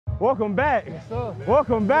Welcome back. Yes, sir.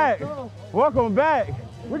 Welcome back. Yes, sir. Welcome back.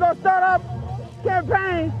 We're gonna start our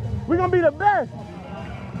campaign. We're gonna be the best.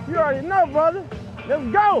 You already know, brother. Let's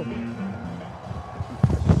go.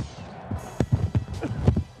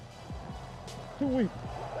 2 weeks.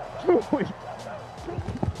 2 weeks.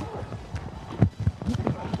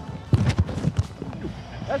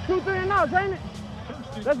 That's 2 3 and outs, ain't it?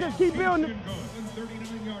 Let's just keep building.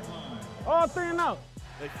 All 3 and outs.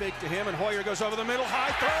 They fake to him, and Hoyer goes over the middle.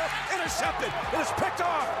 High throw, intercepted. It is picked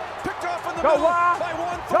off. Picked off in the middle by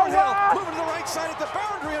one Thornhill. Moving to the right side at the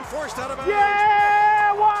boundary and forced out of bounds.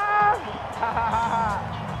 Yeah, Juan!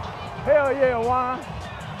 Hell yeah, Juan.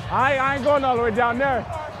 I ain't going all the way down there.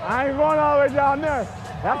 I ain't going all the way down there.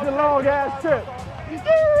 That's a long ass trip.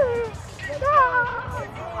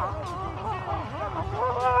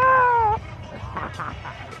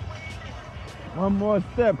 One more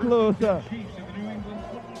step closer.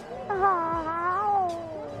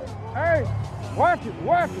 Hey, work it,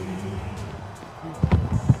 work it.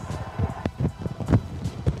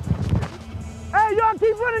 Hey, y'all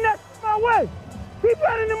keep running that my way. Keep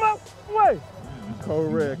running them my way.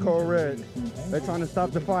 Code red. They trying to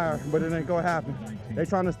stop the fire, but it ain't gonna happen. They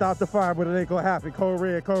trying to stop the fire, but it ain't gonna happen. Code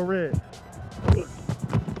red.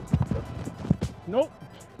 Nope.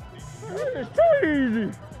 It's too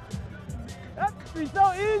easy. That'd be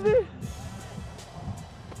so easy.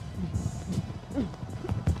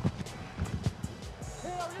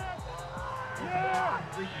 Hell yeah. Yeah.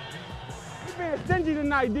 You being stingy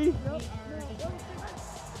tonight, D. Yep.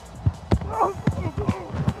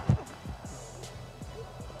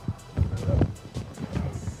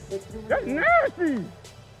 That's nasty.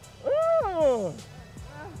 Oh.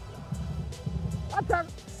 I talk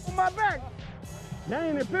on my back. They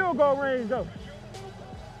ain't in field goal range though.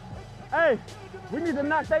 Hey, we need to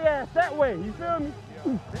knock their ass that way. You feel me?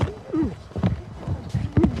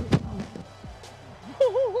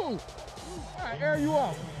 All right, air you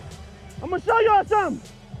off. I'm gonna show y'all something.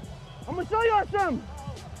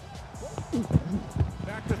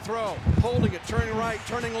 Back to throw, holding it, turning right,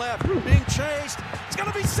 turning left, being chased. It's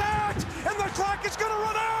going to be sacked, and the clock is going to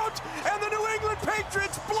run out, and the New England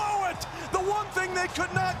Patriots blow it. The one thing they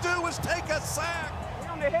could not do was take a sack. He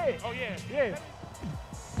on the head. Oh, yeah. Yeah.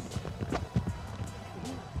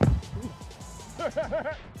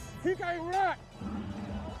 He can't rock.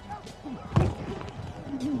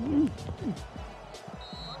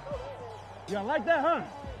 Y'all like that, huh?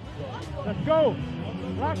 Let's go.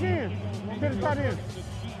 Lock in. Get it tight in.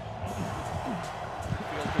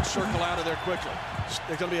 Field can circle out of there quickly.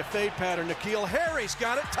 There's going to be a fade pattern. N'Keal Harry's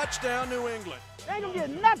got it. Touchdown, New England. They ain't going to get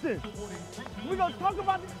nothing. We're going to talk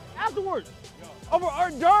about this afterwards. Over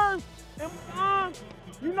hors d'oeuvres and,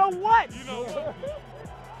 you know what?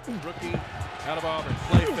 Rookie out of Auburn.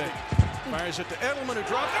 Play fake. Fires it to Edelman, who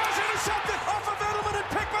dropped. That was intercepted off of Edelman and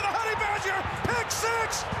picked by the Honey Badger. Pick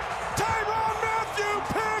 6. Tyrann Mathieu,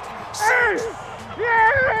 pick 6.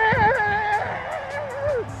 Yeah!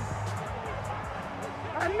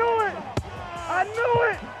 I knew it!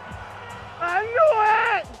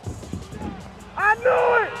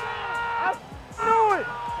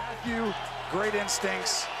 Mathieu, great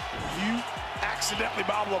instincts. You accidentally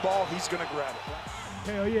bobble a ball, he's going to grab it.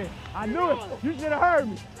 Hell yeah. I knew it. You should have heard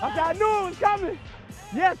me. I knew it was coming.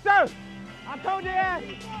 Yes, sir. I told your ass,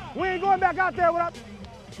 we ain't going back out there without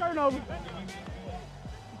turnover.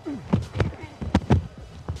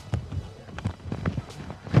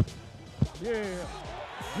 Yeah.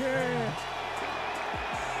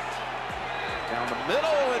 Down the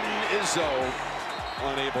middle, and Izzo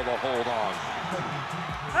unable to hold on.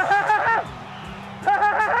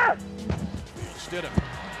 Stidham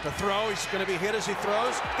to throw. He's going to be hit as he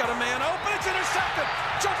throws. Got a man open. It's intercepted.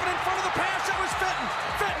 Jumping in front of the pass. It was Fenton.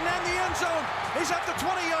 Fenton in the end zone. He's at the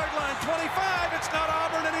 20-yard line. 25. It's not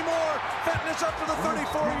Auburn anymore. Fenton is up to the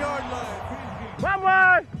 34-yard line.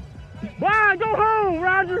 Bye-bye. Go home,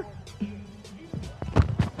 Roger.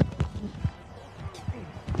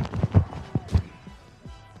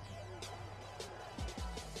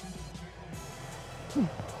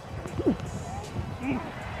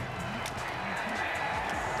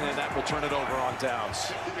 And that will turn it over on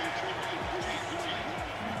downs.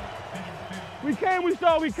 We came, we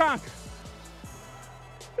saw, we conquered.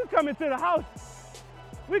 We coming to the house.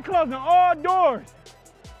 We closing all doors.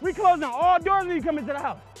 We closing all doors when you come into the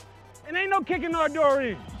house. And ain't no kicking our door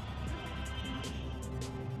in.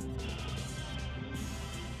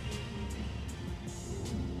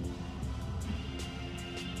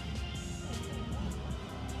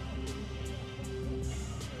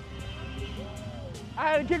 I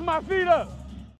had to kick my feet up.